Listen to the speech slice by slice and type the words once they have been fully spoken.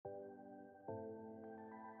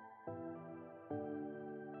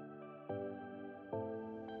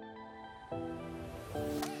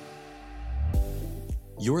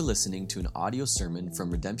You're listening to an audio sermon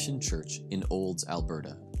from Redemption Church in Olds,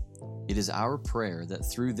 Alberta. It is our prayer that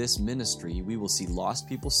through this ministry we will see lost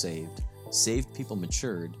people saved, saved people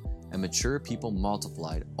matured, and mature people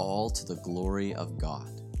multiplied, all to the glory of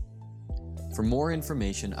God. For more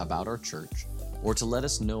information about our church, or to let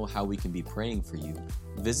us know how we can be praying for you,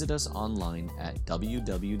 visit us online at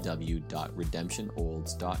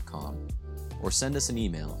www.redemptionolds.com or send us an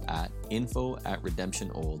email at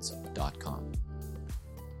info@redemptionolds.com.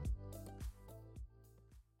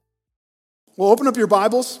 Well, open up your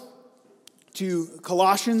Bibles to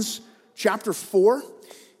Colossians chapter 4,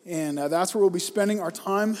 and that's where we'll be spending our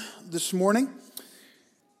time this morning.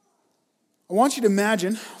 I want you to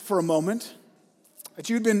imagine for a moment that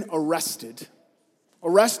you'd been arrested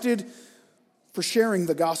for sharing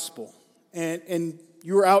the gospel, and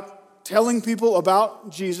you were out telling people about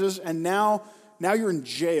Jesus, and now you're in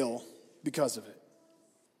jail because of it,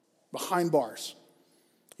 behind bars.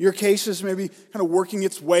 Your case is maybe kind of working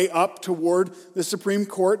its way up toward the Supreme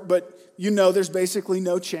Court, but you know there's basically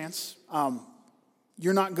no chance.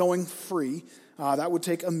 You're not going free. That would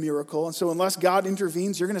take a miracle. And so unless God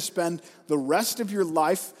intervenes, you're going to spend the rest of your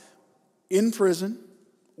life in prison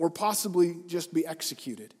or possibly just be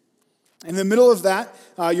executed. In the middle of that,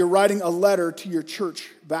 you're writing a letter to your church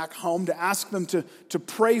back home to ask them to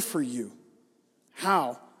pray for you.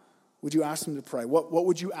 How would you ask them to pray? What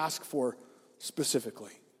would you ask for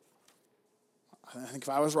specifically? I think if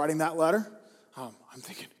I was writing that letter, I'm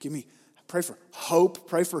thinking, pray for hope,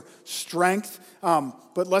 pray for strength.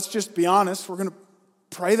 But let's just be honest, we're going to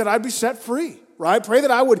pray that I'd be set free, right? Pray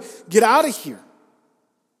that I would get out of here,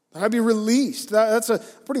 that I'd be released. That's a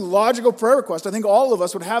pretty logical prayer request. I think all of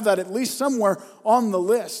us would have that at least somewhere on the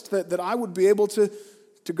list, that I would be able to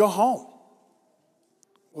go home.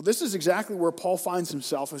 Well, this is exactly where Paul finds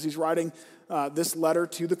himself as he's writing this letter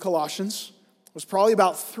to the Colossians. It was probably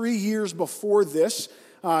about 3 years before this.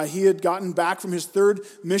 He had gotten back from his third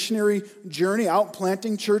missionary journey out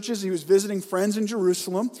planting churches. He was visiting friends in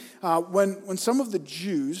Jerusalem when some of the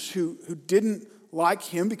Jews who didn't like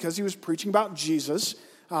him because he was preaching about Jesus,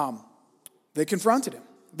 they confronted him.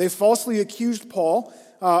 They falsely accused Paul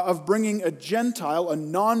of bringing a Gentile, a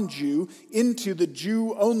non-Jew, into the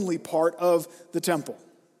Jew-only part of the temple.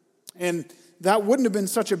 And that wouldn't have been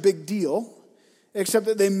such a big deal, except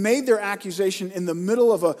that they made their accusation in the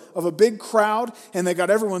middle of a big crowd, and they got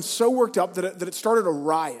everyone so worked up that it started a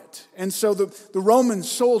riot. And so the Roman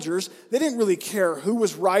soldiers, they didn't really care who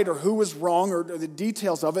was right or who was wrong or the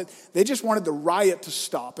details of it. They just wanted the riot to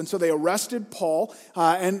stop. And so they arrested Paul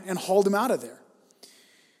and hauled him out of there.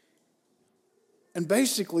 And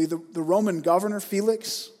basically, the Roman governor,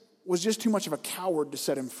 Felix, was just too much of a coward to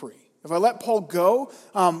set him free. If I let Paul go,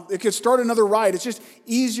 it could start another riot. It's just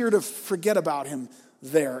easier to forget about him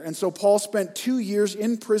there. And so Paul spent 2 years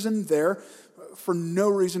in prison there for no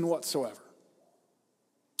reason whatsoever.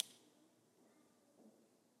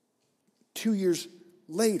 2 years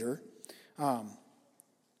later,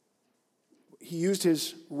 he used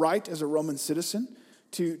his right as a Roman citizen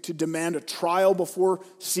to demand a trial before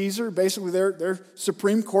Caesar. Basically, their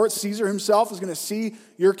Supreme Court, Caesar himself, is going to see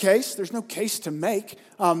your case. There's no case to make.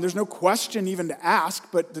 There's no question even to ask,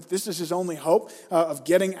 but this is his only hope of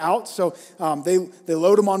getting out. So they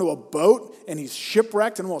load him onto a boat, and he's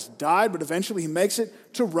shipwrecked and almost died, but eventually he makes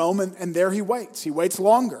it to Rome, and there he waits. He waits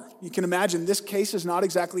longer. You can imagine this case is not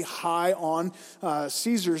exactly high on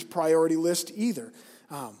Caesar's priority list either.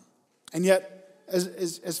 And yet,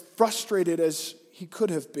 as frustrated as he could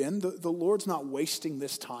have been, the Lord's not wasting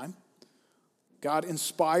this time. God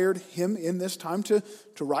inspired him in this time to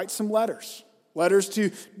write some letters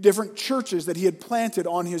to different churches that he had planted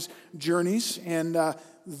on his journeys. And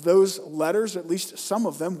those letters, at least some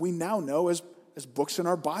of them, we now know as books in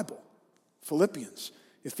our Bible. Philippians,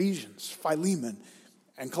 Ephesians, Philemon,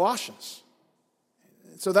 and Colossians.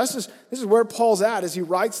 So this is where Paul's at as he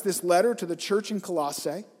writes this letter to the church in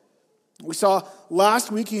Colossae. We saw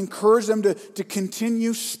last week he encouraged them to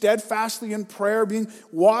continue steadfastly in prayer, being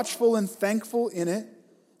watchful and thankful in it.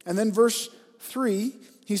 And then verse 3,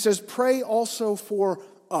 he says, pray also for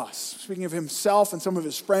us. Speaking of himself and some of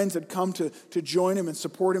his friends had come to join him and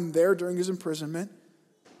support him there during his imprisonment.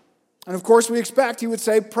 And of course we expect he would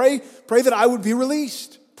say, pray that I would be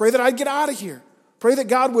released. Pray that I'd get out of here. Pray that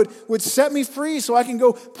God would set me free so I can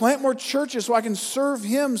go plant more churches, so I can serve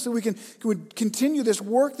him, so we can continue this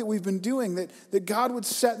work that we've been doing, that God would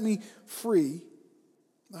set me free.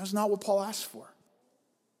 That's not what Paul asked for.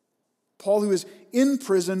 Paul, who is in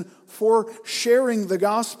prison for sharing the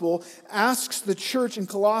gospel, asks the church in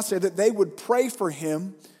Colossae that they would pray for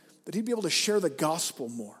him, that he'd be able to share the gospel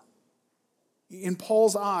more. In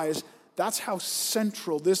Paul's eyes, That's how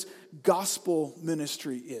central this gospel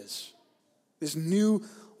ministry is. This new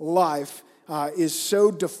life is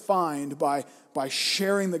so defined by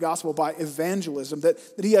sharing the gospel, by evangelism, that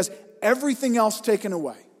he has everything else taken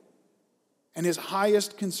away. And his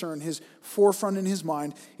highest concern, his forefront in his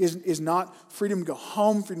mind, is not freedom to go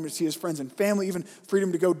home, freedom to see his friends and family, even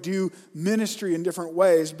freedom to go do ministry in different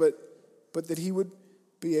ways, but that he would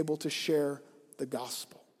be able to share the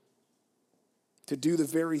gospel, to do the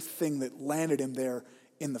very thing that landed him there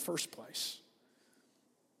in the first place.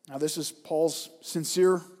 Now, this is Paul's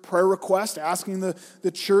sincere prayer request, asking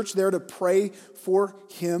the church there to pray for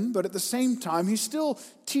him, but at the same time, he's still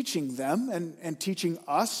teaching them and teaching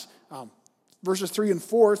us, verses 3 and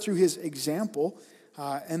 4 through his example,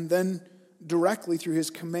 and then directly through his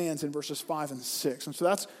commands in verses 5 and 6. And so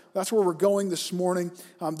that's where we're going this morning.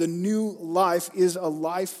 The new life is a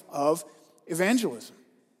life of evangelism,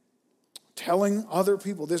 telling other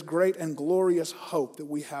people this great and glorious hope that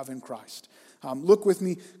we have in Christ. Look with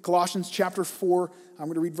me, Colossians chapter 4. I'm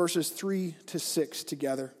going to read verses 3 to 6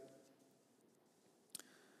 together.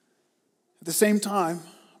 At the same time,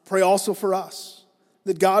 pray also for us,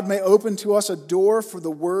 that God may open to us a door for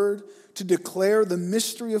the word to declare the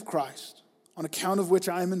mystery of Christ, on account of which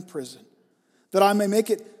I am in prison, that I may make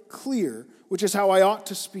it clear, which is how I ought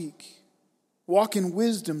to speak. Walk in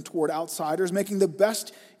wisdom toward outsiders, making the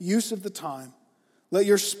best use of the time. Let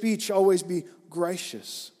your speech always be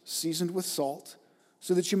gracious, seasoned with salt,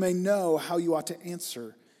 so that you may know how you ought to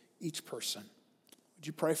answer each person. Would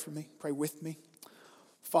you pray for me? Pray with me.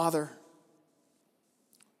 Father,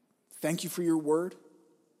 thank you for your word.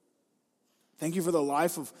 Thank you for the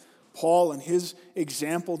life of Paul and his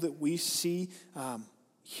example that we see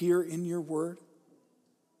here in your word.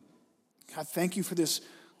 God, thank you for this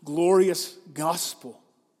glorious gospel,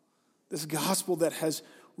 this gospel that has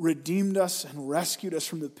redeemed us and rescued us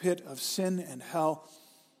from the pit of sin and hell,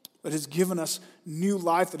 that has given us new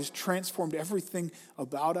life, that has transformed everything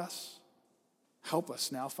about us. Help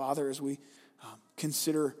us now, Father, as we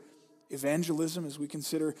consider evangelism, as we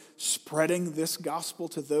consider spreading this gospel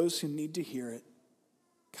to those who need to hear it.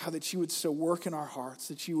 God, that you would so work in our hearts,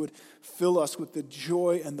 that you would fill us with the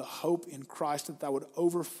joy and the hope in Christ, that would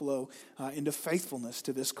overflow into faithfulness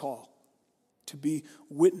to this call, to be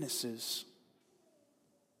witnesses.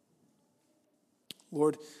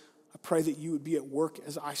 Lord, I pray that you would be at work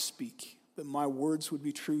as I speak, that my words would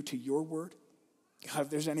be true to your word. God, if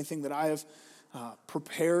there's anything that I have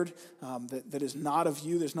prepared that is not of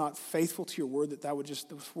you, that's not faithful to your word,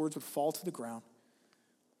 those words would fall to the ground.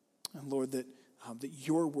 And Lord, that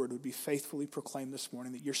your word would be faithfully proclaimed this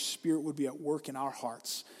morning, that your spirit would be at work in our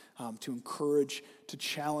hearts to encourage, to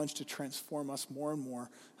challenge, to transform us more and more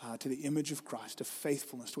to the image of Christ, to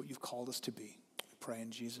faithfulness to what you've called us to be. We pray in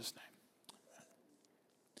Jesus' name.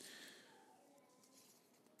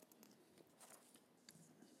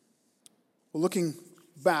 Well, looking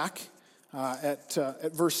back at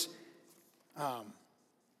verse,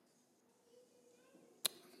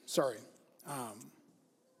 it's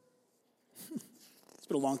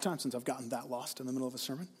been a long time since I've gotten that lost in the middle of a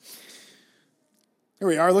sermon. Here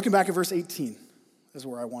we are, looking back at verse 18, is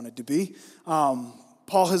where I wanted to be.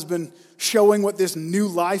 Paul has been showing what this new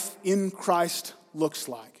life in Christ looks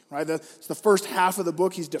like. Right, that's the first half of the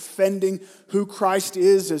book. He's defending who Christ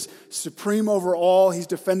is as supreme over all. He's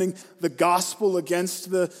defending the gospel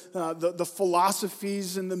against the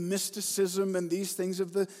philosophies and the mysticism and these things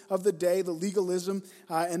of the day, the legalism.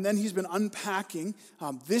 And then he's been unpacking.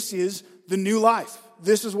 This is the new life.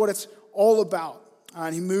 This is what it's all about.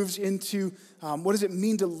 And he moves into what does it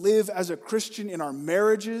mean to live as a Christian in our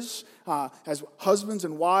marriages, as husbands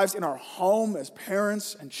and wives, in our home as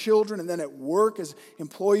parents and children, and then at work as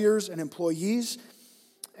employers and employees.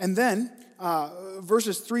 And then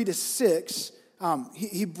verses 3 to 6,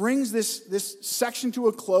 he brings this section to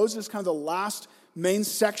a close. This is kind of the last main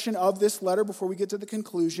section of this letter before we get to the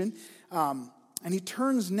conclusion. And he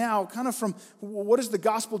turns now kind of from what does the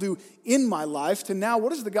gospel do in my life to now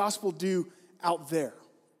what does the gospel do out there?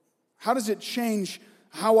 How does it change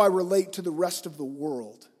how I relate to the rest of the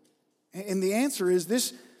world? And the answer is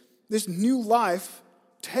this new life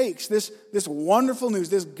takes this wonderful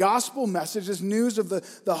news, this gospel message, this news of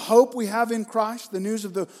the hope we have in Christ, the news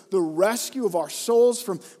of the rescue of our souls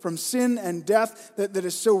from sin and death that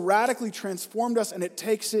has so radically transformed us, and it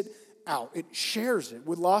takes it out. It shares it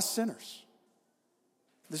with lost sinners.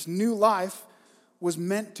 This new life was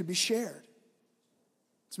meant to be shared.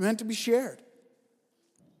 It's meant to be shared.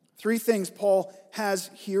 3 things Paul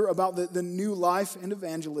has here about the new life and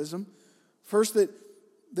evangelism. First, that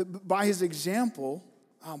by his example,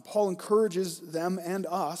 Paul encourages them and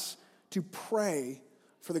us to pray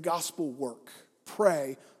for the gospel work.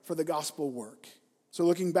 Pray for the gospel work. So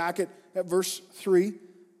looking back at verse 3,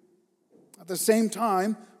 at the same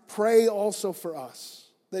time, pray also for us,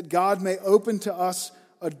 that God may open to us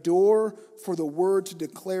a door for the word to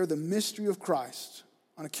declare the mystery of Christ,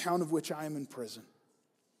 on account of which I am in prison.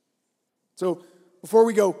 So before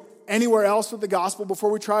we go anywhere else with the gospel,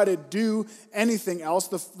 before we try to do anything else,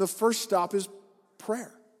 the first stop is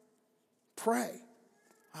prayer. Pray.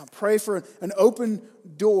 Pray for an open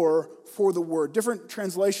door for the word. Different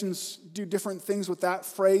translations do different things with that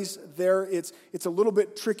phrase there. It's a little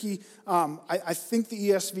bit tricky. I think the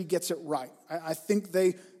ESV gets it right. I think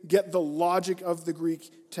they get the logic of the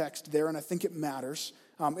Greek text there, and I think it matters.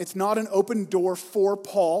 It's not an open door for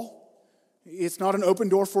Paul. It's not an open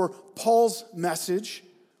door for Paul's message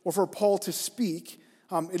or for Paul to speak.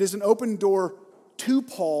 It is an open door to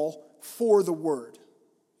Paul for the word.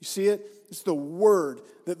 You see it? It's the word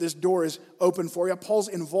that this door is open for. Yeah, Paul's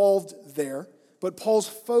involved there, but Paul's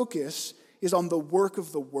focus is on the work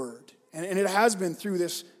of the word. And it has been through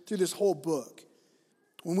this whole book.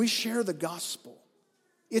 When we share the gospel,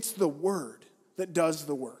 it's the word that does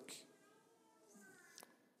the work.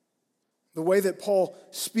 The way that Paul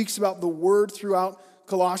speaks about the word throughout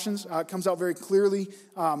Colossians comes out very clearly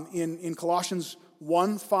in Colossians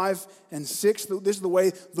 1, 5, and 6. This is the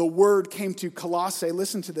way the word came to Colossae.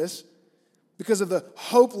 Listen to this. Because of the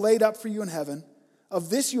hope laid up for you in heaven,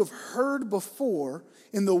 of this you have heard before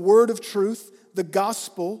in the word of truth, the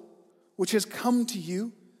gospel, which has come to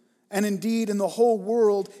you. And indeed, in the whole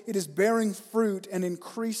world, it is bearing fruit and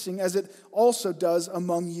increasing, as it also does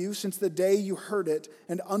among you, since the day you heard it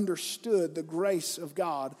and understood the grace of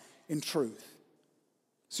God in truth.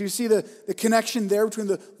 So you see the connection there between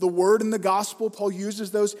the word and the gospel. Paul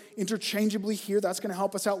uses those interchangeably here. That's going to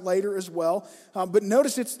help us out later as well. But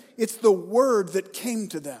notice it's the word that came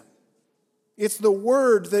to them. It's the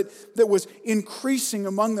word that was increasing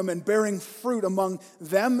among them and bearing fruit among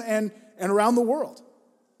them and around the world.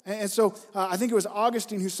 And so I think it was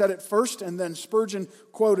Augustine who said it first, and then Spurgeon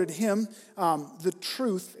quoted him. The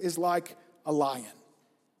truth is like a lion.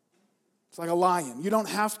 It's like a lion. You don't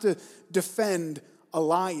have to defend a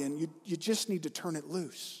lion, you just need to turn it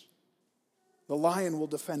loose. The lion will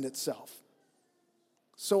defend itself.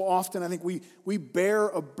 So often I think we bear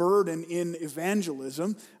a burden in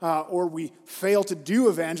evangelism, or we fail to do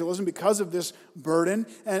evangelism because of this burden,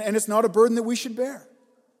 and it's not a burden that we should bear.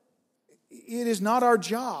 It is not our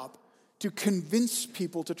job to convince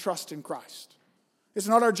people to trust in Christ. It's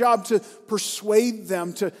not our job to persuade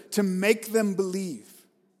them, to make them believe.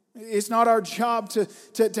 It's not our job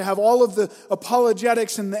to have all of the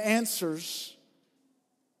apologetics and the answers.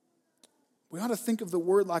 We ought to think of the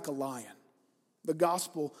word like a lion, the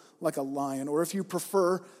gospel like a lion, or if you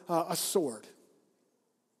prefer, a sword.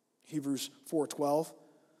 Hebrews 4:12.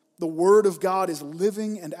 The word of God is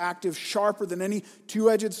living and active, sharper than any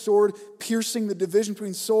two-edged sword, piercing the division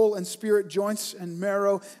between soul and spirit, joints and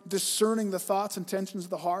marrow, discerning the thoughts and intentions of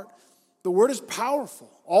the heart. The word is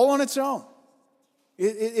powerful, all on its own.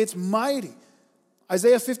 It's mighty.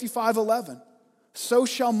 Isaiah 55:11. So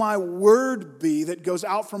shall my word be that goes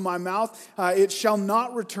out from my mouth. It shall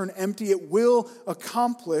not return empty. It will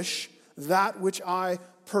accomplish that which I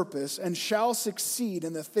purpose and shall succeed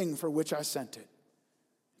in the thing for which I sent it.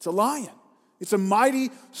 It's a lion. It's a mighty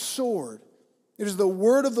sword. It is the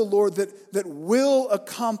word of the Lord that will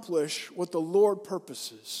accomplish what the Lord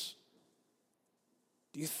purposes.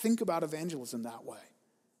 Do you think about evangelism that way?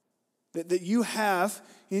 That you have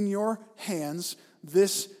in your hands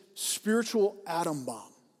this spiritual atom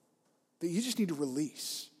bomb that you just need to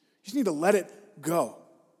release. You just need to let it go.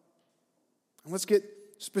 And let's get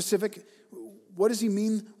specific. What does he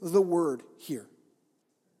mean, the word here?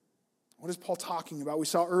 What is Paul talking about? We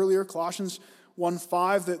saw earlier, Colossians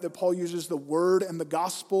 1:5, that Paul uses the word and the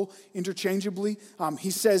gospel interchangeably.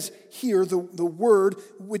 He says here, the word,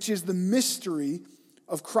 which is the mystery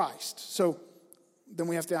of Christ. So then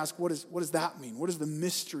we have to ask, what does that mean? What is the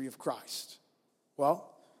mystery of Christ?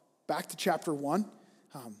 Well, back to chapter 1,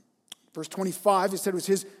 verse 25, he said it was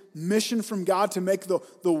his mission from God to make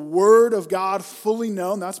the word of God fully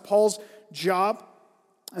known. That's Paul's job.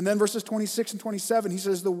 And then verses 26 and 27, he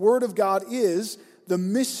says, the word of God is the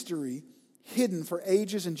mystery hidden for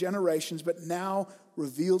ages and generations, but now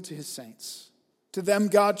revealed to his saints. To them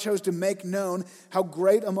God chose to make known how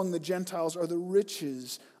great among the Gentiles are the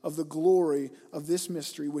riches of the glory of this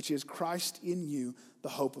mystery, which is Christ in you, the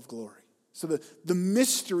hope of glory. So the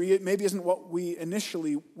mystery, it maybe isn't what we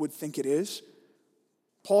initially would think it is.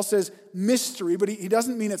 Paul says mystery, but he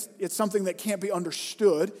doesn't mean it's something that can't be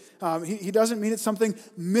understood. He doesn't mean it's something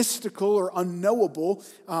mystical or unknowable.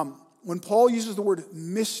 when Paul uses the word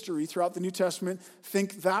mystery throughout the New Testament,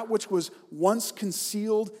 think that which was once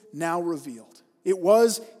concealed, now revealed. It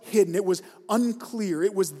was hidden. It was unclear.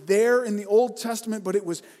 It was there in the Old Testament, but it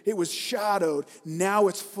was shadowed. Now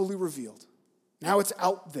it's fully revealed. Now it's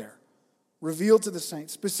out there, revealed to the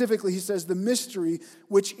saints. Specifically, he says, the mystery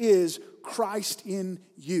which is Christ in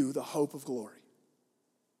you, the hope of glory.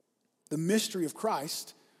 The mystery of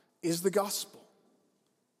Christ is the gospel.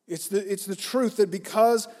 It's the truth that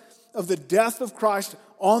because of the death of Christ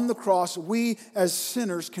on the cross, we as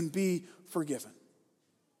sinners can be forgiven.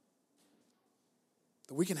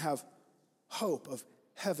 That we can have hope of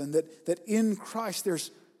heaven, that in Christ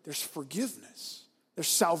there's forgiveness, there's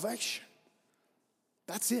salvation.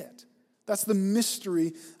 That's it. That's the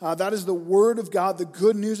mystery. That is the Word of God, the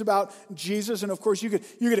good news about Jesus. And of course, you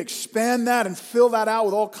could expand that and fill that out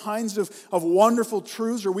with all kinds of wonderful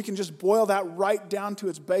truths, or we can just boil that right down to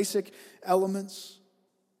its basic elements.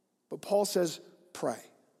 But Paul says, pray.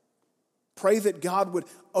 Pray that God would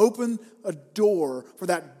open a door for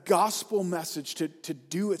that gospel message to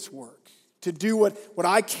do its work, to do what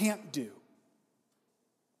I can't do.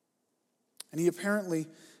 And he apparently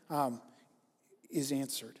is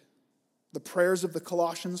answered. The prayers of the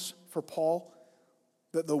Colossians for Paul,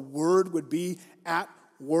 that the word would be at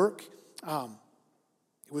work, it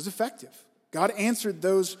was effective. God answered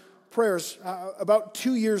those prayers. About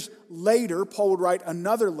 2 years later, Paul would write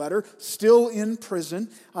another letter, still in prison,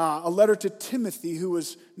 a letter to Timothy, who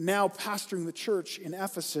was now pastoring the church in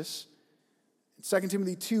Ephesus. In 2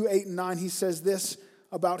 Timothy 2, 8 and 9, he says this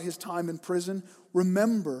about his time in prison.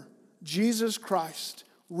 Remember Jesus Christ,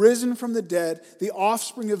 risen from the dead, the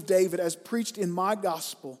offspring of David, as preached in my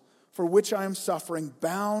gospel, for which I am suffering,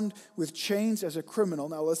 bound with chains as a criminal.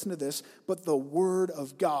 Now listen to this. But the word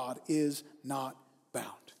of God is not bound.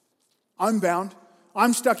 I'm bound.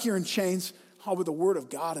 I'm stuck here in chains. Oh, but the word of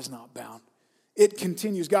God is not bound. It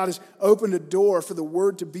continues. God has opened a door for the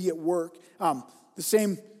word to be at work. The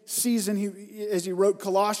same season as he wrote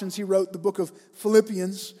Colossians, he wrote the book of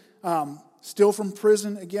Philippians, still from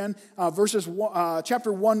prison again,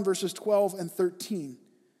 chapter 1, verses 12 and 13.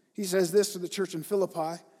 He says this to the church in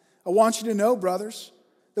Philippi. I want you to know, brothers,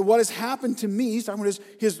 that what has happened to me, he's talking about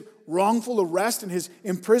his wrongful arrest and his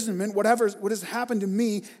imprisonment, what has happened to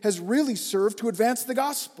me has really served to advance the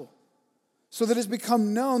gospel, so that it has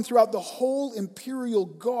become known throughout the whole imperial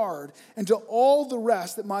guard and to all the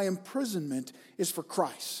rest that my imprisonment is for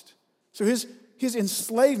Christ. So his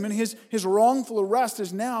enslavement, his wrongful arrest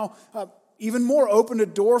is now even more opened a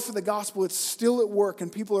door for the gospel. It's still at work,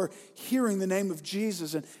 and people are hearing the name of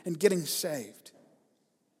Jesus and getting saved.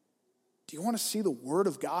 Do you want to see the word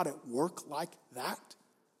of God at work like that?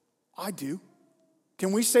 I do.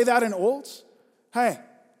 Can we say that in Olds? Hey,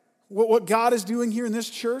 what God is doing here in this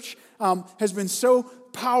church has been so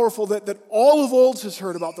powerful that all of Olds has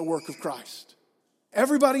heard about the work of Christ.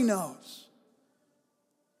 Everybody knows.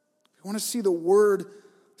 If you want to see the word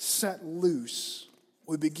set loose,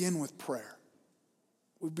 we begin with prayer.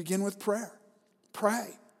 We begin with prayer. Pray.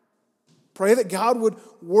 Pray that God would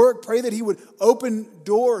work. Pray that he would open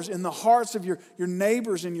doors in the hearts of your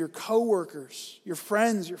neighbors and your coworkers, your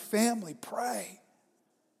friends, your family. Pray.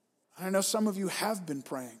 I know some of you have been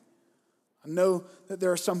praying. I know that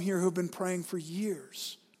there are some here who have been praying for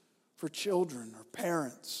years for children or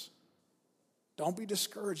parents. Don't be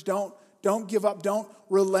discouraged. Don't give up. Don't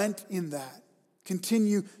relent in that.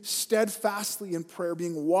 Continue steadfastly in prayer,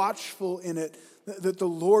 being watchful in it, that the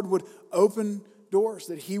Lord would open doors,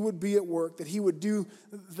 that he would be at work, that he would do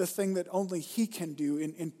the thing that only he can do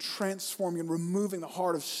in transforming and removing the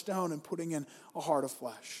heart of stone and putting in a heart of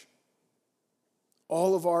flesh.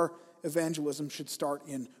 All of our evangelism should start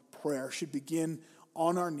in prayer, should begin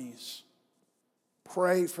on our knees.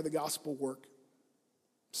 Pray for the gospel work.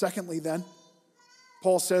 Secondly, then,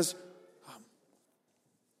 Paul says,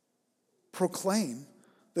 proclaim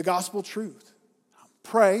the gospel truth.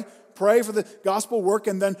 Pray for the gospel work,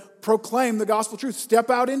 and then proclaim the gospel truth. Step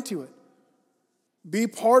out into it. Be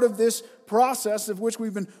part of this process of which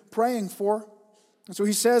we've been praying for. And so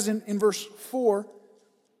he says in verse 4,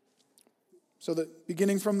 so that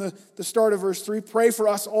beginning from the start of verse 3, pray for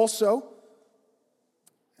us also.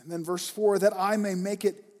 And then verse 4, that I may make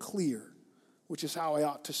it clear, which is how I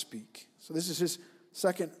ought to speak. So this is his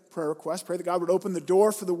second prayer request. Pray that God would open the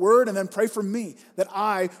door for the word, and then pray for me, that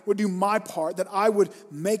I would do my part, that I would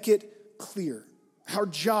make it clear. Our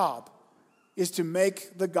job is to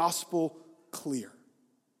make the gospel clear.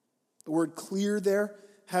 The word clear there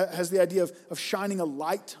has the idea of shining a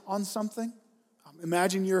light on something.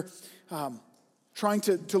 Imagine you're trying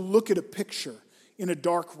to look at a picture in a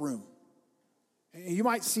dark room. You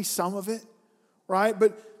might see some of it, right?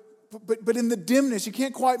 But but in the dimness, you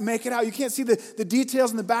can't quite make it out. You can't see the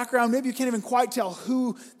details in the background. Maybe you can't even quite tell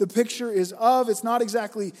who the picture is of. It's not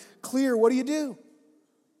exactly clear. What do?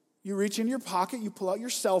 You reach in your pocket, you pull out your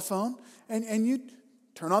cell phone, and you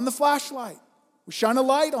turn on the flashlight. We shine a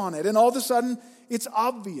light on it, and all of a sudden, it's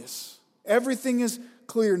obvious. Everything is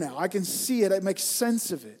clear now. I can see it. I make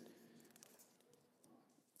sense of it.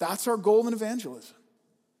 That's our goal in evangelism.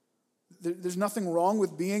 There's nothing wrong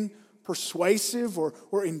with being persuasive or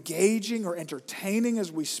engaging or entertaining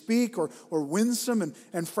as we speak or winsome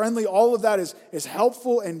and friendly. All of that is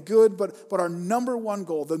helpful and good, but our number one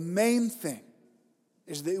goal, the main thing,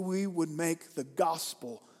 is that we would make the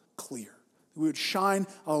gospel clear. We would shine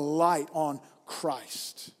a light on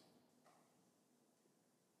Christ.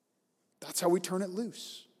 That's how we turn it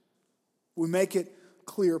loose. We make it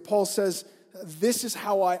clear. Paul says, this is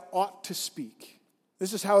how I ought to speak.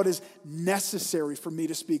 This is how it is necessary for me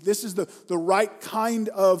to speak. This is the right kind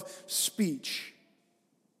of speech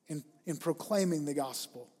in proclaiming the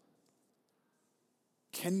gospel.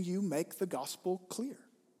 Can you make the gospel clear?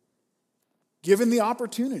 Given the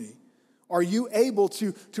opportunity, are you able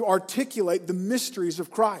to articulate the mysteries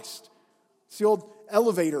of Christ? It's the old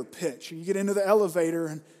elevator pitch. You get into the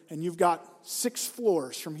elevator and you've got 6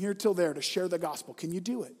 floors from here till there to share the gospel. Can you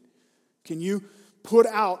do it? Can you put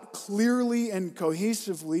out clearly and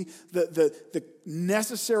cohesively the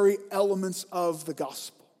necessary elements of the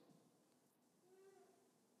gospel?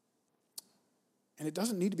 And it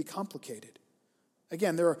doesn't need to be complicated.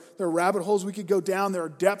 Again, there are rabbit holes we could go down. There are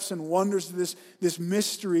depths and wonders to this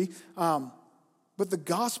mystery. But the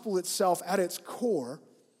gospel itself, at its core,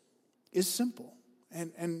 is simple.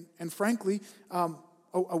 And frankly,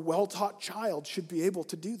 a well-taught child should be able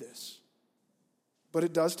to do this. But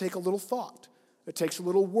it does take a little thought. It takes a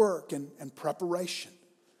little work and preparation.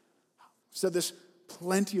 I've said this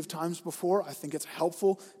plenty of times before. I think it's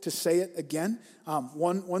helpful to say it again.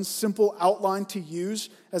 One simple outline to use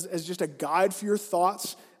as just a guide for your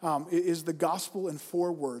thoughts is the gospel in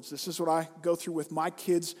 4 words. This is what I go through with my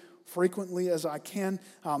kids frequently as I can.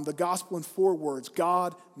 The gospel in 4 words: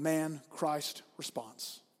 God, man, Christ,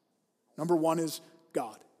 response. Number 1 is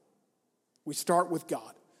God. We start with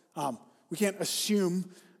God. We can't assume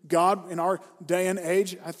God in our day and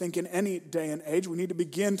age. I think in any day and age, we need to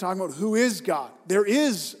begin talking about who is God. There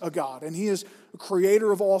is a God, and He is a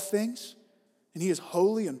creator of all things, and He is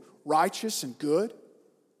holy and righteous and good.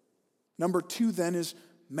 Number 2 then is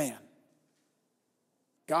man.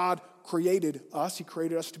 God created us. He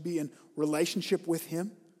created us to be in relationship with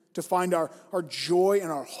Him, to find our joy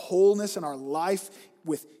and our wholeness and our life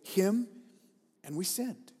with Him, and we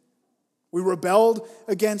sinned. We rebelled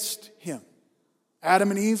against Him.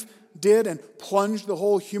 Adam and Eve did and plunged the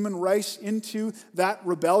whole human race into that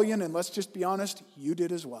rebellion, and let's just be honest, you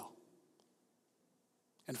did as well.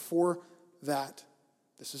 And for that,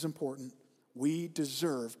 this is important, we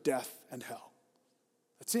deserve death and hell.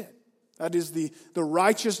 That's it. That is the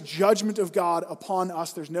righteous judgment of God upon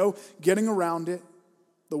us. There's no getting around it.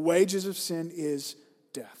 The wages of sin is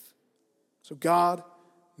death. So God,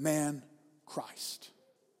 man, Christ.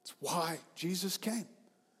 That's why Jesus came.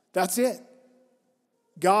 That's it.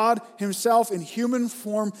 God Himself in human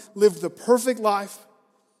form lived the perfect life.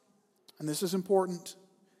 And this is important.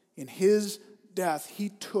 In His death, He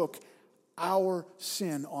took our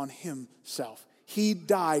sin on Himself. He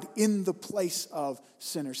died in the place of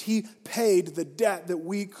sinners. He paid the debt that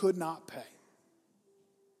we could not pay.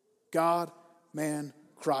 God, man,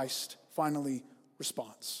 Christ, finally,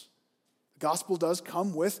 response. The gospel does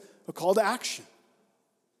come with a call to action.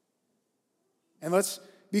 And let's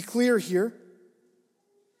be clear here.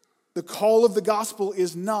 The call of the gospel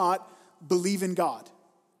is not believe in God.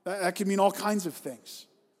 That can mean all kinds of things.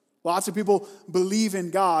 Lots of people believe in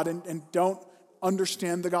God and don't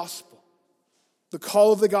understand the gospel. The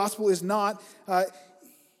call of the gospel is not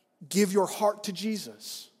give your heart to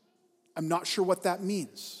Jesus. I'm not sure what that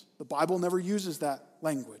means. The Bible never uses that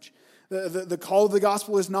language. The call of the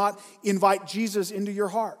gospel is not invite Jesus into your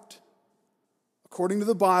heart. According to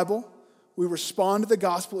the Bible, we respond to the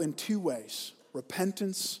gospel in 2 ways: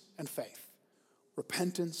 repentance and faith.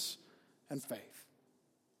 Repentance and faith.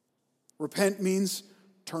 Repent means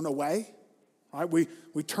turn away. Right?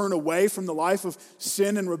 We turn away from the life of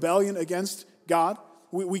sin and rebellion against God.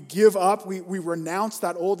 We give up. We renounce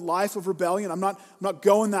that old life of rebellion. I'm not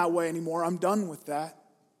going that way anymore. I'm done with that.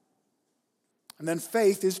 And then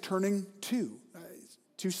faith is turning to.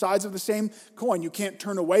 2 sides of the same coin. You can't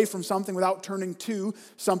turn away from something without turning to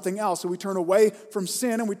something else. So we turn away from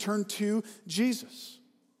sin and we turn to Jesus.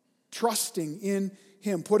 Trusting in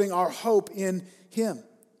Him, putting our hope in Him.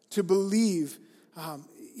 To believe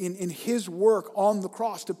in his work on the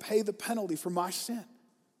cross to pay the penalty for my sin.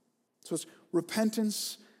 So it's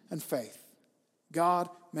repentance and faith. God,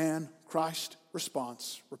 man, Christ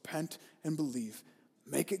response. Repent and believe.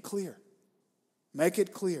 Make it clear. Make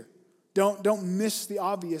it clear. Don't miss the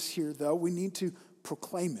obvious here, though. We need to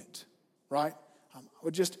proclaim it, right? I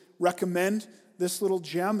would just recommend this little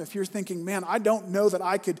gem. If you're thinking, man, I don't know that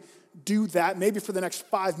I could do that. Maybe for the next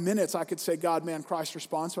 5 minutes I could say God, man, Christ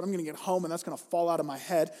response, but I'm going to get home and that's going to fall out of my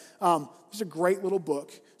head. There's a great little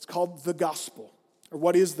book. It's called The Gospel, or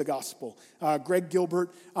What is the Gospel? Greg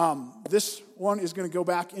Gilbert. This one is going to go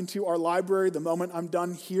back into our library the moment I'm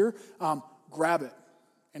done here. Grab it.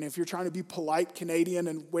 And if you're trying to be polite Canadian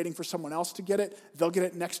and waiting for someone else to get it, they'll get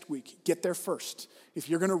it next week. Get there first. If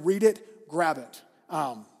you're going to read it, grab it.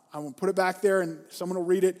 I'm going to put it back there and someone will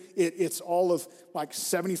read it. It's all of like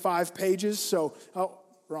 75 pages. So,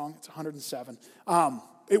 wrong, it's 107.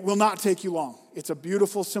 It will not take you long. It's a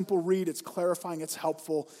beautiful, simple read. It's clarifying. It's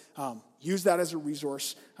helpful. Use that as a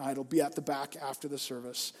resource. It'll be at the back after the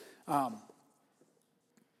service.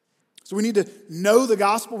 So we need to know the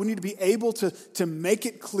gospel. We need to be able to make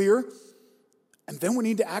it clear. And then we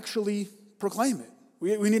need to actually proclaim it.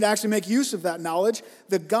 We need to actually make use of that knowledge.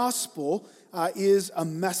 The gospel is a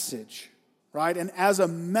message, right? And as a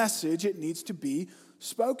message, it needs to be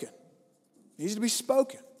spoken. It needs to be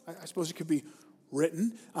spoken. I suppose it could be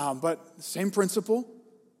written, but the same principle.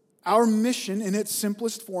 Our mission in its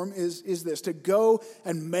simplest form is this, to go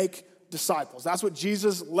and make disciples. That's what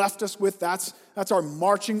Jesus left us with. That's our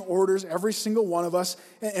marching orders, every single one of us.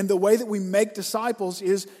 And the way that we make disciples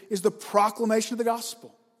is the proclamation of the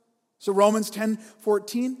gospel. So Romans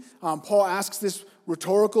 10:14, Paul asks this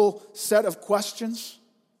rhetorical set of questions.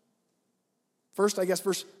 First, I guess,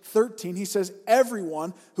 verse 13, he says,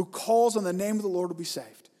 everyone who calls on the name of the Lord will be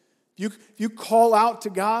saved. If you call out to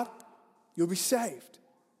God, you'll be saved.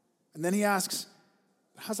 And then he asks,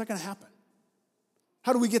 how's that going to happen?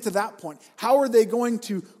 How do we get to that point? How are they going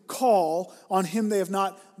to call on him they have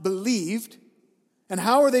not believed? And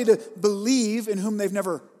how are they to believe in whom they've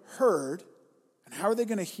never heard? And how are they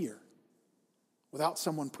going to hear without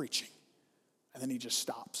someone preaching? And then he just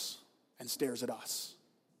stops and stares at us.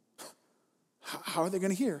 How are they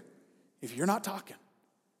going to hear if you're not talking?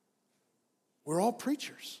 We're all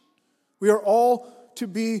preachers. We are all to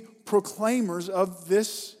be proclaimers of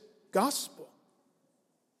this gospel.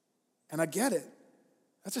 And I get it.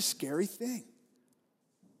 That's a scary thing.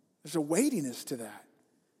 There's a weightiness to that.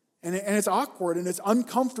 And it's awkward and it's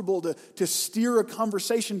uncomfortable to steer a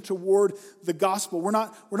conversation toward the gospel. We're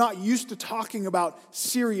not used to talking about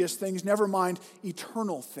serious things, never mind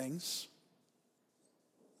eternal things.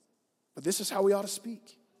 But this is how we ought to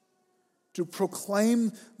speak. To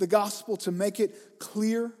proclaim the gospel, to make it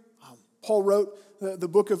clear. Paul wrote the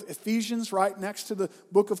book of Ephesians right next to the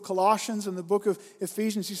book of Colossians. In the book of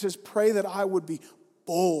Ephesians, he says, pray that I would be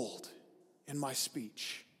bold in my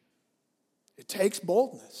speech. It takes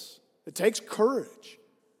boldness. It takes courage.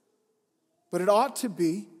 But it ought to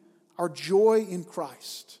be our joy in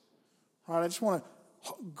Christ. All right, I just want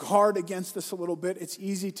to guard against this a little bit. It's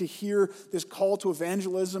easy to hear this call to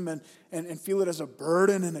evangelism and feel it as a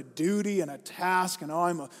burden and a duty and a task, and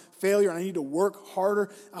I'm a failure and I need to work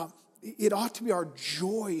harder. It ought to be our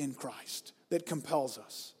joy in Christ that compels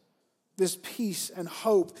us. This peace and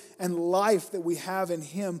hope and life that we have in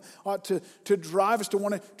him ought to drive us to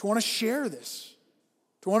want to share this,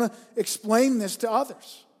 to want to explain this to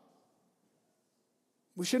others.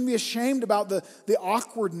 We shouldn't be ashamed about the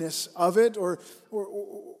awkwardness of it,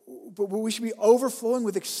 but we should be overflowing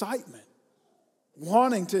with excitement,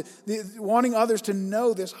 wanting others to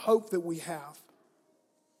know this hope that we have.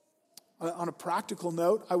 On a practical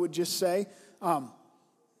note, I would just say,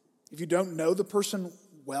 if you don't know the person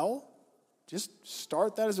well, just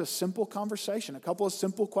start that as a simple conversation, a couple of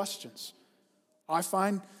simple questions. I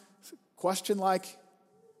find a question like,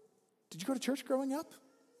 did you go to church growing up?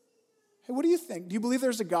 Hey, what do you think? Do you believe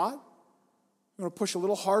there's a God? You want to push a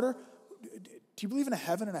little harder? Do you believe in a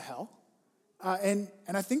heaven and a hell? And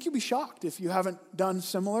I think you'll be shocked if you haven't done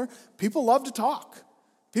similar. People love to talk.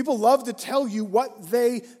 People love to tell you what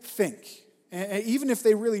they think. And even if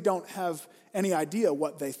they really don't have any idea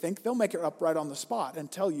what they think, they'll make it up right on the spot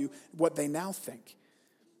and tell you what they now think.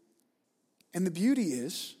 And the beauty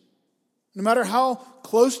is, no matter how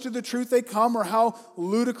close to the truth they come or how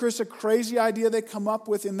ludicrous a crazy idea they come up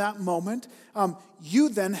with in that moment, you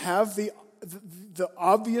then have the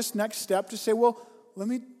obvious next step to say, well, let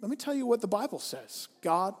me tell you what the Bible says.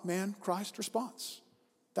 God, man, Christ response.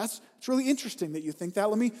 It's really interesting that you think that.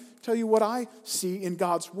 Let me tell you what I see in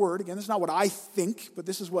God's word. Again, this is not what I think, but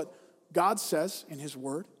this is what God says in his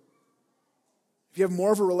word. If you have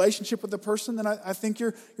more of a relationship with the person, then I think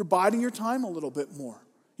you're biding your time a little bit more.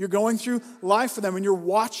 You're going through life for them, and you're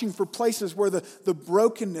watching for places where the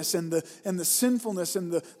brokenness and the sinfulness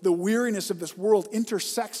and the weariness of this world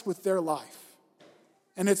intersects with their life.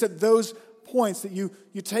 And it's at those points that you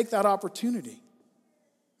take that opportunity.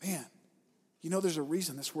 Man, there's a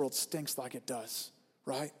reason this world stinks like it does,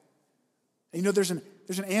 right? And there's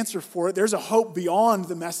an answer for it. There's a hope beyond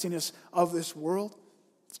the messiness of this world.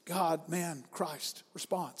 It's God, man, Christ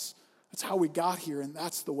response. That's how we got here, and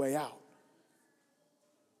that's the way out.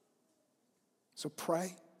 So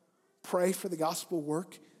pray for the gospel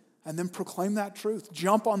work, and then proclaim that truth.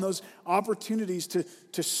 Jump on those opportunities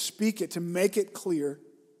to speak it, to make it clear.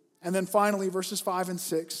 And then finally, verses 5 and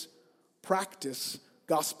 6, practice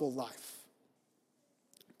gospel life.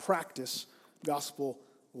 Practice gospel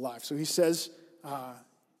life. So he says,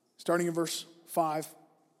 starting in verse 5,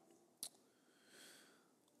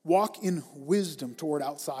 walk in wisdom toward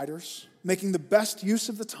outsiders, making the best use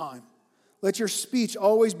of the time. Let your speech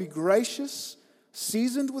always be gracious,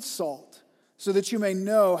 seasoned with salt, so that you may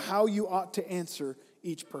know how you ought to answer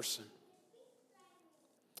each person.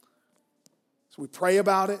 So we pray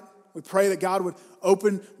about it. We pray that God would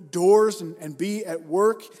open doors and be at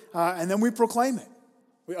work, and then we proclaim it.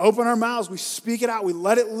 We open our mouths, we speak it out, we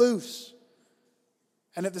let it loose.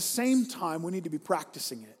 And at the same time, we need to be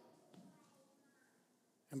practicing it.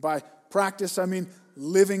 And by practice, I mean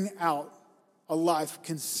living out a life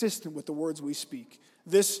consistent with the words we speak.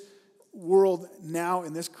 This world now,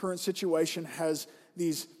 in this current situation, has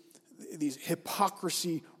these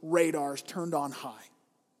hypocrisy radars turned on high.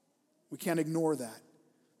 We can't ignore that.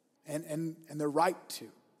 And they're right to.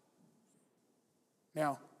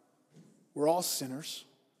 Now, we're all sinners.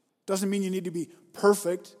 Doesn't mean you need to be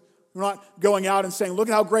perfect. We're not going out and saying, look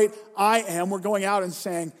at how great I am. We're going out and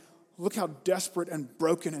saying, look how desperate and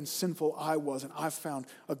broken and sinful I was, and I've found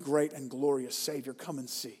a great and glorious Savior. Come and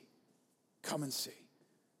see. Come and see.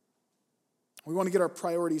 We want to get our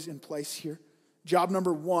priorities in place here. Job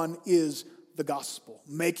number 1 is the gospel,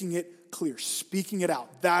 making it clear, speaking it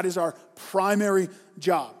out. That is our primary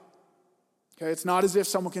job. Okay, it's not as if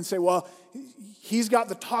someone can say, well, he's got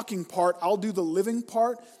the talking part, I'll do the living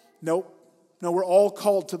part. Nope. No, we're all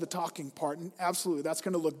called to the talking part. And absolutely, that's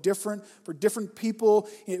going to look different for different people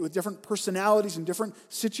with different personalities and different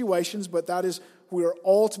situations, but that is, we are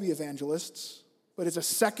all to be evangelists. But it's a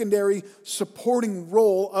secondary supporting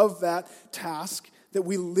role of that task that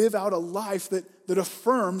we live out a life that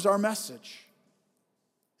affirms our message.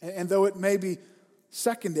 And though it may be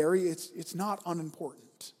secondary, it's not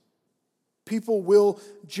unimportant. People will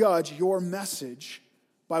judge your message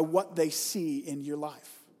by what they see in your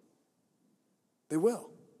life. They will.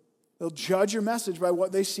 They'll judge your message by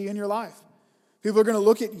what they see in your life. People are going to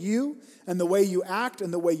look at you and the way you act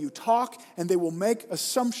and the way you talk, and they will make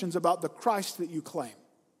assumptions about the Christ that you claim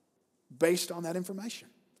based on that information.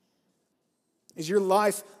 Is your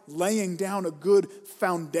life laying down a good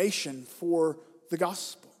foundation for the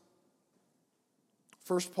gospel?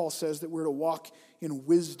 First, Paul says that we're to walk in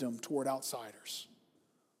wisdom toward outsiders.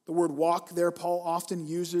 The word walk there, Paul often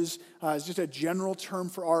uses as just a general term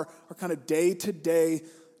for our kind of day-to-day,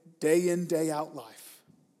 day-in, day-out life.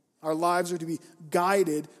 Our lives are to be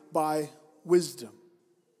guided by wisdom.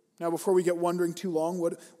 Now, before we get wondering too long,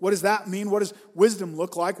 what does that mean? What does wisdom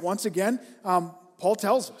look like? Once again, Paul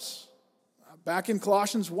tells us. Back in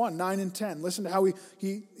Colossians 1, 9 and 10, listen to how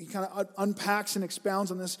he kind of unpacks and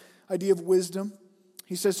expounds on this idea of wisdom.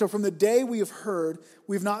 He says, so from the day we have heard,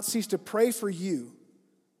 we've not ceased to pray for you,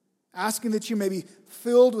 asking that you may be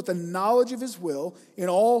filled with the knowledge of his will in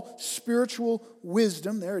all spiritual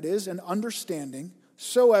wisdom, there it is, and understanding,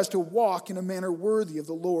 so as to walk in a manner worthy of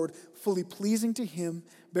the Lord, fully pleasing to him,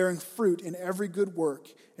 bearing fruit in every good work,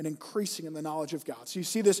 and increasing in the knowledge of God. So you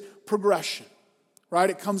see this progression, right?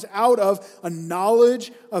 It comes out of a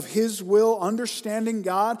knowledge of his will, understanding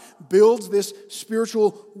God, builds this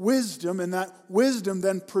spiritual wisdom, and that wisdom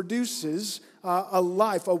then produces a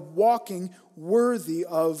life, a walking worthy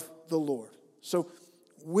of the Lord. So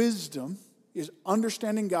wisdom is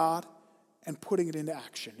understanding God and putting it into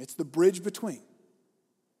action. It's the bridge between,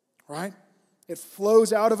 right? It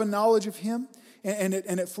flows out of a knowledge of him, and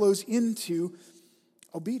it flows into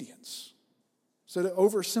obedience. So to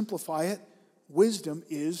oversimplify it, wisdom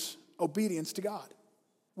is obedience to God.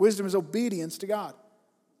 Wisdom is obedience to God.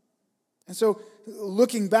 And so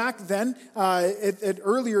looking back then, at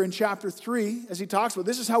earlier in chapter 3, as he talks about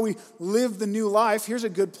this is how we live the new life, here's a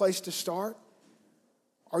good place to start.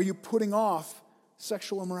 Are you putting off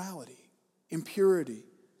sexual immorality, impurity,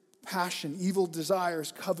 passion, evil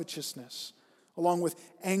desires, covetousness? along with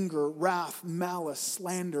anger, wrath, malice,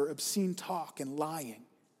 slander, obscene talk, and lying.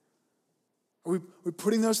 Are we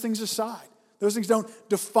putting those things aside? Those things don't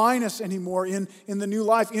define us anymore in the new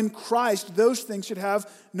life. In Christ, those things should have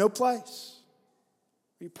no place.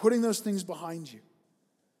 Are you putting those things behind you?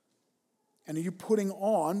 And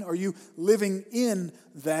are you living in,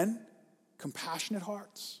 then, compassionate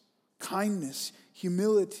hearts, kindness,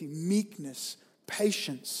 humility, meekness,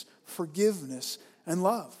 patience, forgiveness, and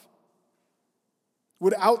love?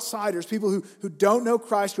 Would outsiders, people who don't know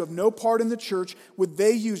Christ, who have no part in the church, would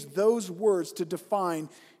they use those words to define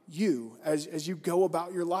you as you go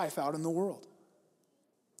about your life out in the world?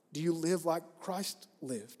 Do you live like Christ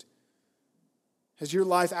lived? Has your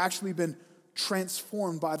life actually been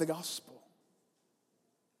transformed by the gospel?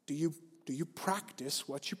 Do you practice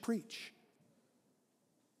what you preach?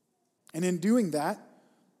 And in doing that,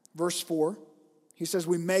 verse 4, he says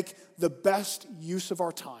we make the best use of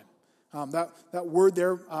our time. That word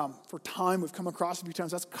there for time we've come across a few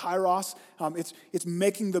times. That's kairos. It's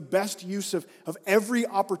making the best use of every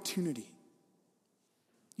opportunity.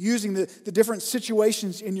 Using the different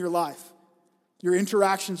situations in your life. Your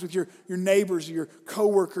interactions with your neighbors, or your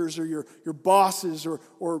coworkers, or your bosses,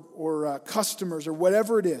 or customers, or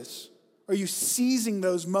whatever it is. Are you seizing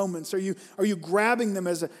those moments? Are you grabbing them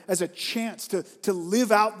as a chance to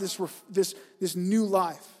live out this new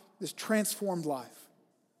life, this transformed life?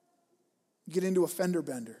 You get into a fender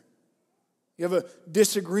bender. You have a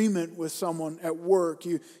disagreement with someone at work.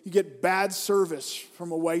 You get bad service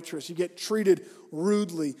from a waitress. You get treated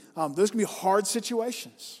rudely. Those can be hard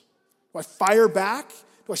situations. Do I fire back?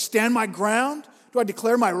 Do I stand my ground? Do I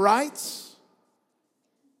declare my rights?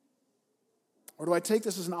 Or do I take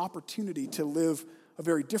this as an opportunity to live a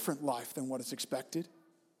very different life than what is expected?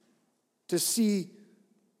 To see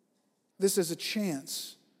this as a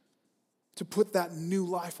chance to put that new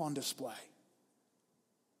life on display?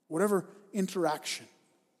 Whatever interaction,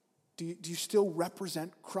 do you still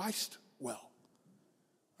represent Christ well?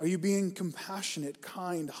 Are you being compassionate,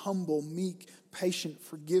 kind, humble, meek, patient,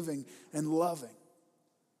 forgiving, and loving?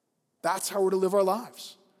 That's how we're to live our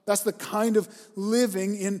lives. That's the kind of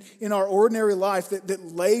living in our ordinary life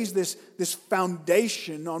that lays this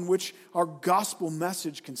foundation on which our gospel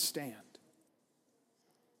message can stand.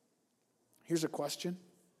 Here's a question.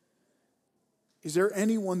 Is there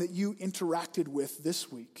anyone that you interacted with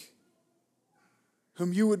this week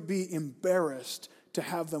whom you would be embarrassed to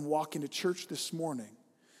have them walk into church this morning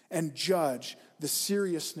and judge the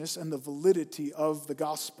seriousness and the validity of the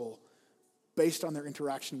gospel based on their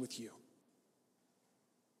interaction with you?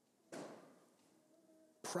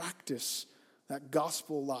 Practice that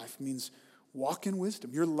gospel life means walk in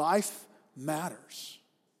wisdom. Your life matters.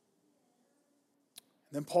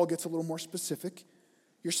 And then Paul gets a little more specific.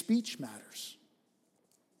 Your speech matters.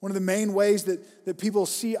 One of the main ways that people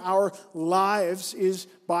see our lives is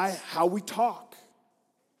by how we talk.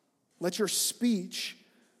 Let your speech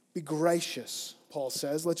be gracious, Paul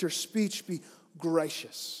says. Let your speech be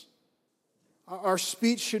gracious. Our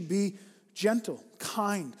speech should be gentle,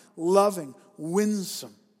 kind, loving,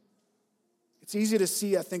 winsome. It's easy to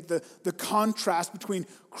see, I think, the contrast between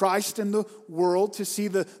Christ and the world, to see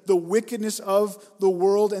the wickedness of the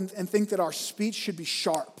world and think that our speech should be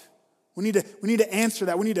sharp. We need to answer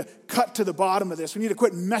that. We need to cut to the bottom of this. We need to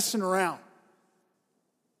quit messing around.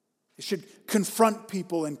 It should confront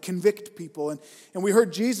people and convict people. And we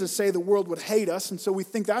heard Jesus say the world would hate us, and so we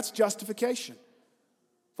think that's justification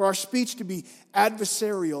for our speech to be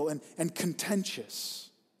adversarial and contentious.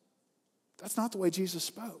 That's not the way Jesus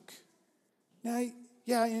spoke. Now,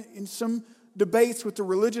 yeah, in some debates with the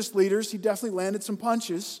religious leaders, he definitely landed some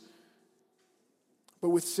punches. But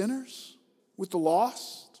with sinners, with the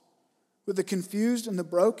lost, with the confused and the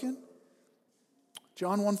broken,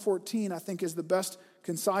 John 1:14, I think, is the best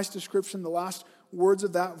concise description. The last words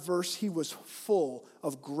of that verse, he was full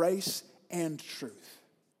of grace and truth.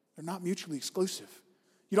 They're not mutually exclusive.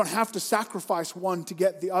 You don't have to sacrifice one to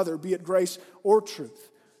get the other, be it grace or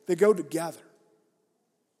truth. They go together.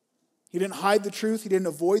 He didn't hide the truth. He didn't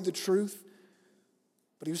avoid the truth.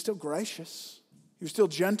 But he was still gracious. He was still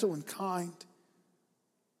gentle and kind.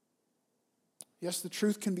 Yes, the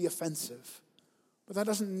truth can be offensive, but that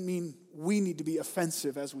doesn't mean we need to be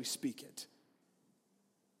offensive as we speak it.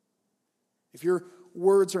 If your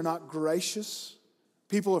words are not gracious,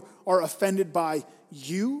 people are offended by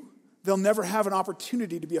you, they'll never have an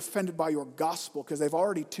opportunity to be offended by your gospel because they've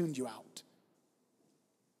already tuned you out.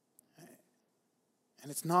 And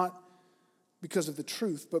it's not because of the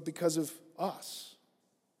truth, but because of us.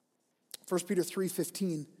 1 Peter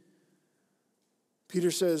 3:15, Peter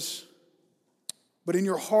says, "But in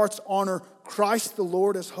your hearts honor Christ the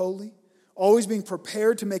Lord as holy, always being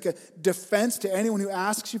prepared to make a defense to anyone who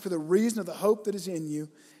asks you for the reason of the hope that is in you,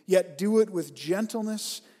 yet do it with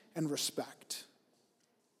gentleness and respect.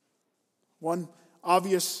 One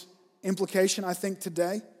obvious implication, I think,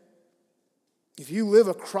 today, if you live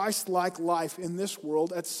a Christ-like life in this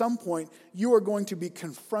world, at some point you are going to be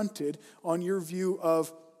confronted on your view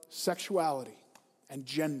of sexuality and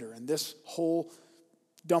gender, and this whole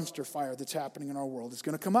dumpster fire that's happening in our world is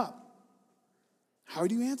going to come up. How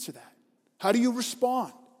do you answer that? How do you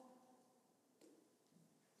respond?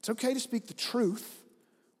 It's okay to speak the truth.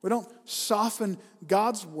 We don't soften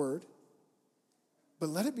God's word, but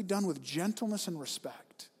let it be done with gentleness and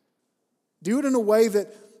respect. Do it in a way that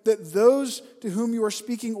those to whom you are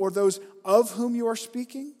speaking or those of whom you are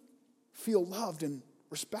speaking feel loved and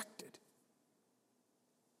respected.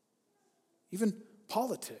 Even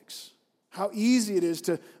politics. How easy it is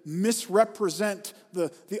to misrepresent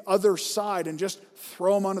the other side and just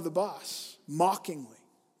throw them under the bus, mockingly,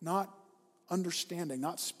 not understanding,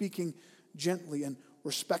 not speaking gently and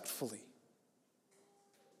respectfully.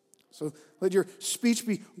 So let your speech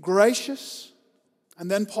be gracious. And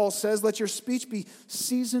then Paul says, let your speech be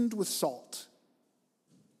seasoned with salt.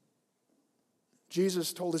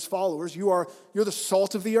 Jesus told his followers, you're the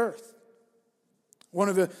salt of the earth. One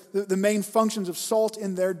of the main functions of salt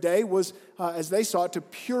in their day was, as they saw it, to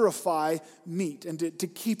purify meat and to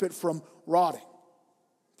keep it from rotting,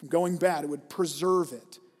 from going bad. It would preserve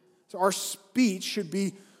it. So our speech should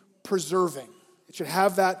be preserving. It should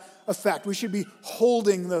have that effect. We should be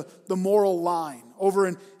holding the moral line. Over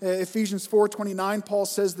in Ephesians 4:29, Paul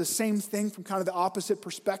says the same thing from kind of the opposite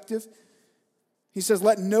perspective. He says,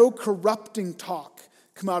 let no corrupting talk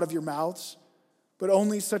come out of your mouths, but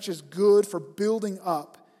only such as good for building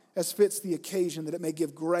up as fits the occasion, that it may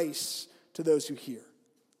give grace to those who hear.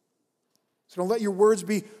 So don't let your words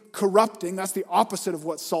be corrupting. That's the opposite of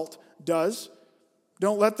what salt does.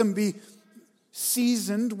 Don't let them be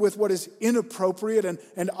seasoned with what is inappropriate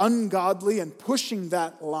and ungodly and pushing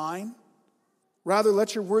that line. Rather,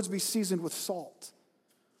 let your words be seasoned with salt.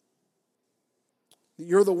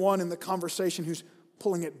 You're the one in the conversation who's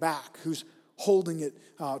pulling it back, who's holding it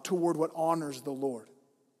toward what honors the Lord,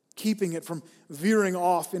 keeping it from veering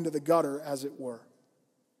off into the gutter, as it were.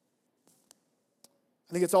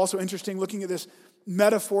 I think it's also interesting looking at this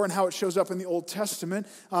metaphor and how it shows up in the Old Testament.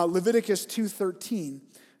 Leviticus 2:13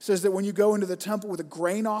 says that when you go into the temple with a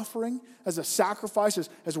grain offering as a sacrifice,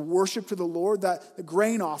 as worship to the Lord, that the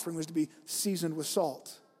grain offering was to be seasoned with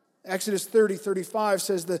salt. Exodus 30:35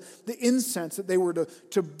 says the incense that they were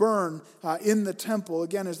to burn in the temple,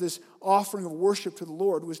 again, as this offering of worship to the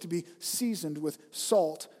Lord, was to be seasoned with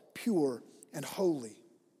salt, pure and holy.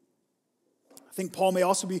 I think Paul may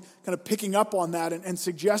also be kind of picking up on that and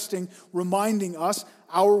suggesting, reminding us,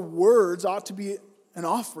 our words ought to be an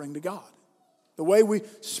offering to God. The way we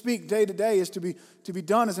speak day to day is to be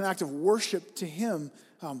done as an act of worship to Him,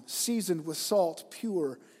 seasoned with salt,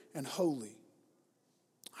 pure and holy.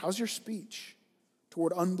 How's your speech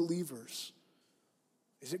toward unbelievers?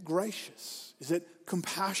 Is it gracious? Is it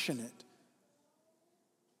compassionate?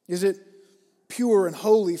 Is it pure and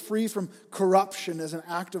holy, free from corruption, as an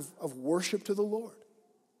act of worship to the Lord?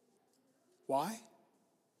 Why?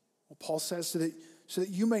 Well, Paul says so that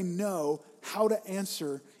you may know how to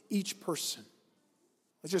answer each person.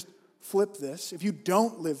 Let's just flip this. If you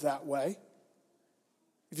don't live that way,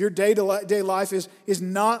 if your day-to-day life is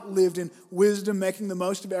not lived in wisdom, making the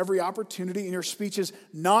most of every opportunity, and your speech is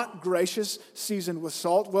not gracious, seasoned with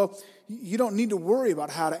salt, well, you don't need to worry about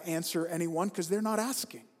how to answer anyone, because they're not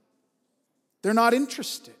asking. They're not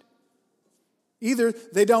interested. Either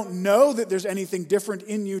they don't know that there's anything different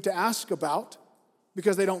in you to ask about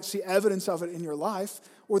because they don't see evidence of it in your life,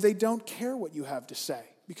 or they don't care what you have to say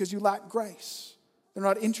because you lack grace. They're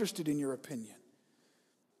not interested in your opinion.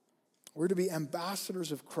 We're to be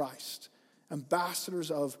ambassadors of Christ,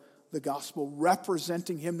 ambassadors of the gospel,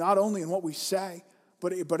 representing Him not only in what we say,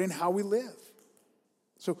 but in how we live.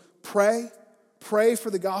 So pray for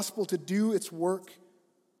the gospel to do its work.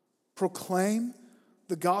 Proclaim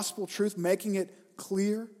the gospel truth, making it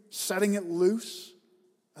clear, setting it loose,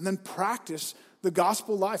 and then practice the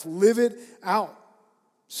gospel life. Live it out,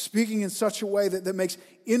 speaking in such a way that makes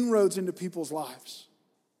inroads into people's lives,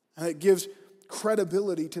 and it gives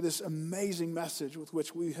credibility to this amazing message with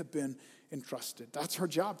which we have been entrusted. That's our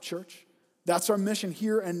job, church. That's our mission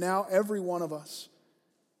here and now, every one of us.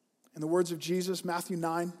 In the words of Jesus, Matthew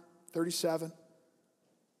 9:37,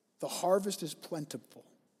 the harvest is plentiful,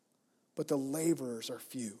 but the laborers are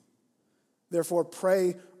few. Therefore,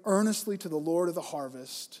 pray earnestly to the Lord of the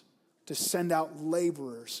harvest to send out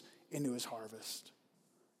laborers into His harvest.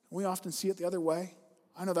 We often see it the other way.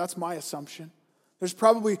 I know that's my assumption. There's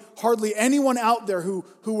probably hardly anyone out there who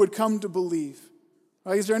would come to believe.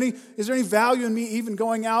 Right? Is there any value in me even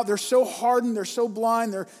going out? They're so hardened, they're so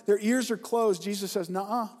blind, their ears are closed. Jesus says,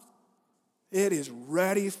 nuh-uh. It is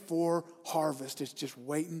ready for harvest. It's just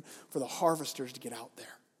waiting for the harvesters to get out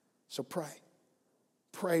there. So pray.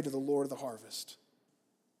 Pray to the Lord of the harvest.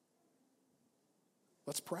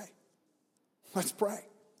 Let's pray. Let's pray.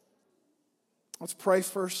 Let's pray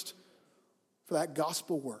first for that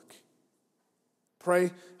gospel work.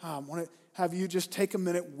 Pray. I want to have you just take a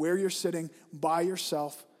minute where you're sitting by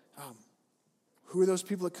yourself. Who are those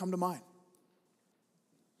people that come to mind?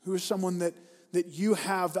 Who is someone that you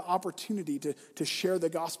have the opportunity to share the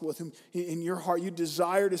gospel with him in your heart? You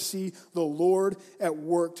desire to see the Lord at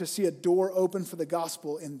work, to see a door open for the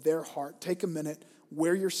gospel in their heart. Take a minute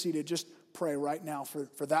where you're seated. Just pray right now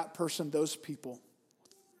for that person, those people.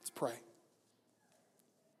 Let's pray.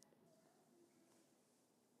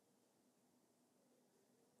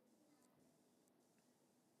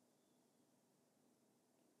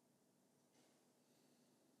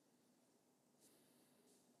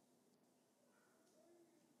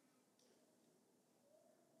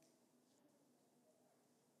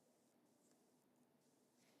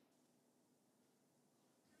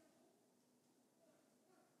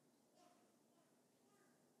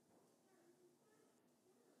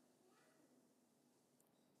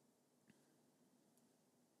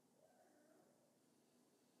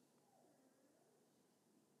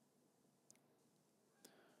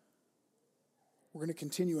 We're going to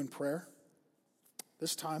continue in prayer.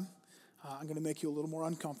 This time, I'm going to make you a little more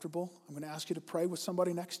uncomfortable. I'm going to ask you to pray with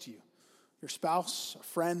somebody next to you. Your spouse, a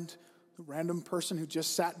friend, a random person who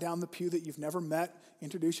just sat down the pew that you've never met.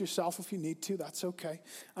 Introduce yourself if you need to. That's okay.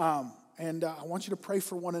 And I want you to pray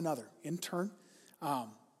for one another in turn.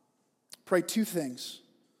 Pray two things.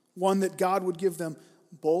 One, that God would give them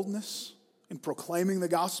boldness in proclaiming the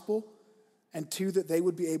gospel. And two, that they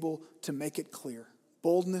would be able to make it clear.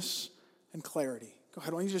 Boldness and clarity. Go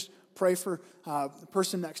ahead, why don't you just pray for the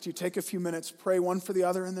person next to you. Take a few minutes, pray one for the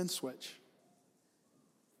other, and then switch.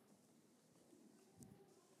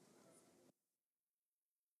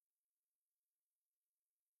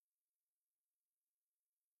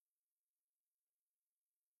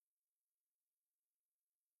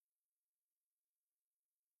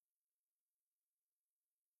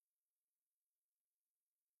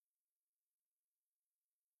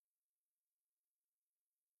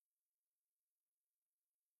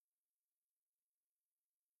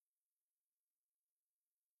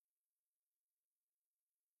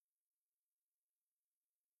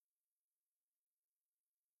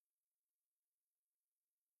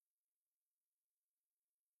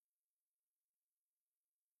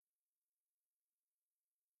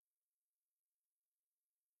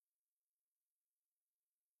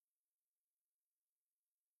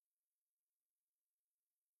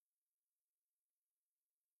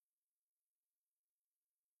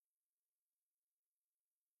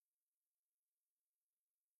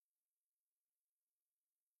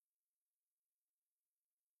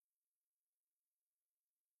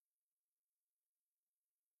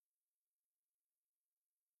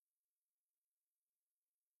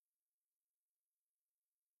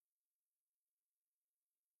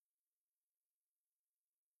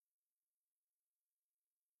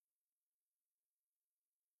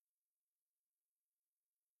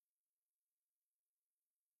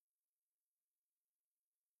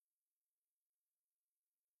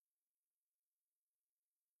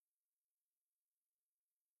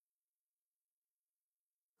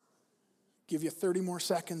 Give you 30 more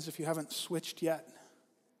seconds if you haven't switched yet.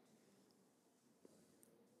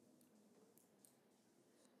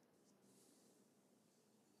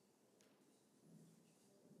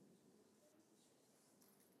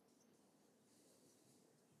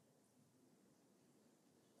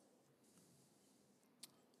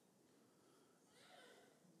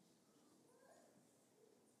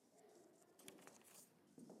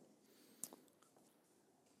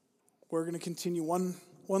 We're going to continue one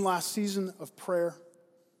last season of prayer.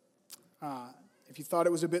 If you thought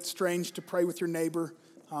it was a bit strange to pray with your neighbor,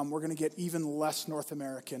 we're going to get even less North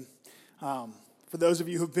American. For those of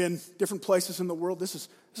you who've been different places in the world, this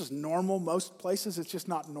is normal. Most places, it's just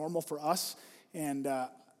not normal for us. And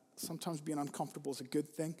sometimes being uncomfortable is a good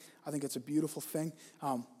thing. I think it's a beautiful thing.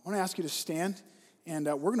 I want to ask you to stand, and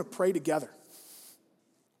we're going to pray together,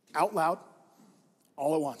 out loud,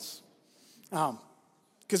 all at once.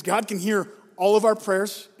 Because God can hear all of our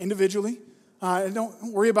prayers individually.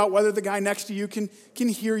 Don't worry about whether the guy next to you can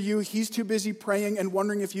hear you. He's too busy praying and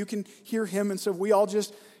wondering if you can hear him. And so we all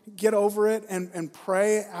just get over it and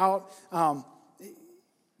pray out.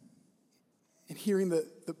 in hearing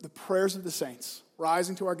the prayers of the saints,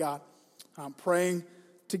 rising to our God, praying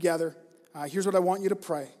together. Here's what I want you to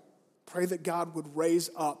pray. Pray that God would raise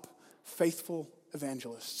up faithful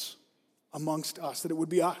evangelists amongst us, that it would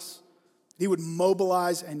be us. He would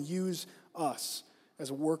mobilize and use us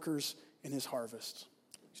as workers in his harvest.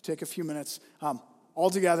 Just take a few minutes, all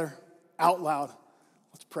together, out loud.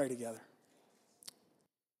 Let's pray together.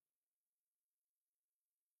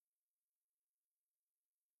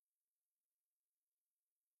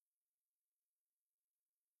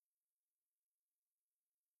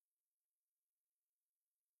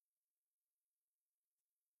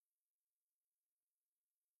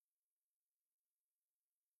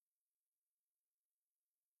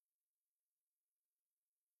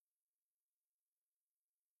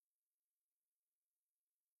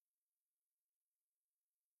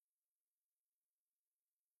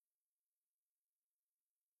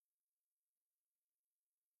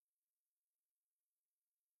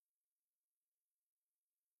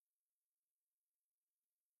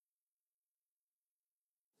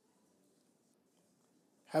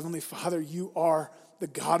 Heavenly Father, you are the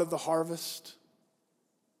God of the harvest.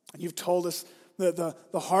 And you've told us that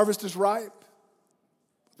the harvest is ripe,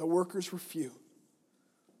 the workers were few.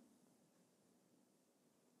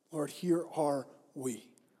 Lord, here are we.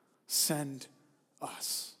 Send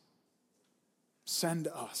us. Send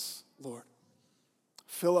us, Lord.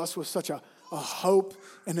 Fill us with such a hope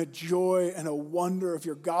and a joy and a wonder of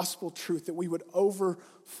your gospel truth that we would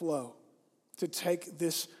overflow to take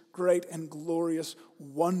this great and glorious,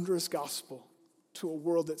 wondrous gospel to a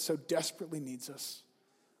world that so desperately needs us.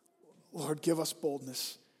 Lord, give us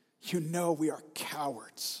boldness. You know we are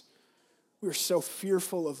cowards. We are so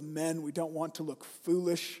fearful of men. We don't want to look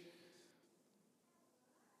foolish.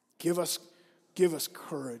 Give us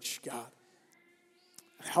courage, God.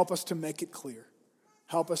 And help us to make it clear.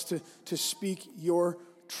 Help us to speak your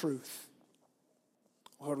truth.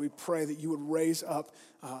 Lord, we pray that you would raise up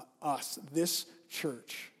us, this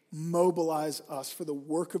church, mobilize us for the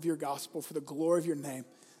work of your gospel, for the glory of your name,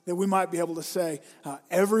 that we might be able to say,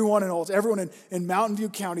 everyone in Olds, everyone in Mountain View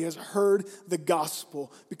County has heard the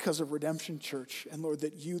gospel because of Redemption Church. And Lord,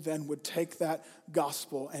 that you then would take that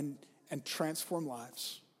gospel and transform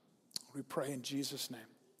lives. We pray in Jesus' name.